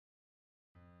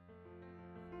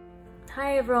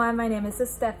Hi everyone, my name is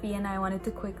Estefi and I wanted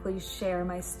to quickly share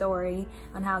my story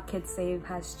on how Kidsave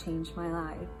has changed my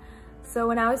life. So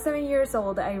when I was 7 years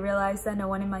old, I realized that no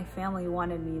one in my family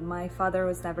wanted me. My father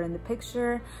was never in the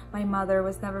picture, my mother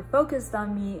was never focused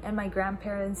on me, and my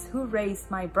grandparents, who raised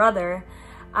my brother,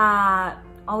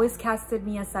 always casted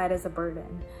me aside as a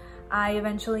burden. I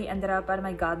eventually ended up at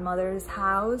my godmother's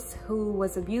house, who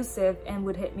was abusive and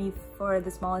would hit me for the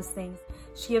smallest things.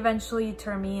 She eventually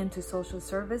turned me into social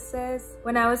services.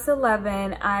 When I was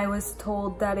 11, I was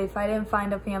told that if I didn't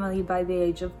find a family by the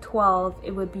age of 12,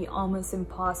 it would be almost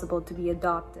impossible to be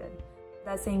adopted.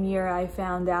 That same year, I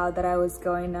found out that I was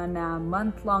going on a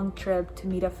month-long trip to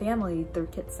meet a family through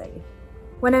Kidsave.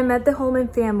 When I met the home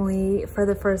and family for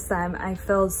the first time, I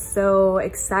felt so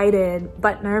excited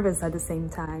but nervous at the same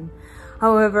time.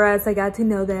 However, as I got to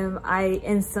know them, I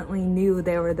instantly knew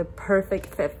they were the perfect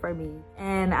fit for me.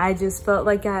 And I just felt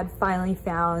like I had finally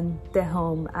found the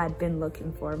home I'd been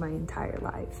looking for my entire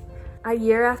life. A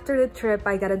year after the trip,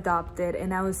 I got adopted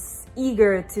and I was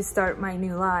eager to start my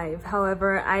new life.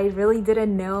 However, I really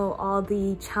didn't know all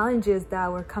the challenges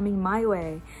that were coming my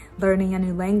way. Learning a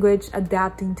new language,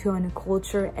 adapting to a new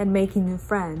culture, and making new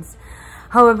friends.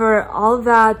 However, all of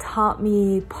that taught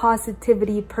me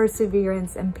positivity,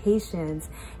 perseverance, and patience.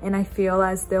 And I feel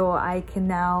as though I can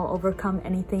now overcome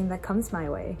anything that comes my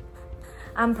way.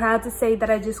 I'm proud to say that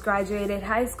I just graduated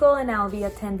high school and I'll be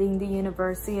attending the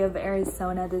University of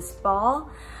Arizona this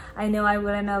fall. I know I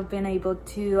wouldn't have been able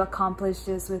to accomplish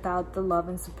this without the love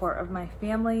and support of my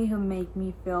family, who make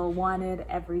me feel wanted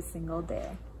every single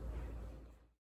day.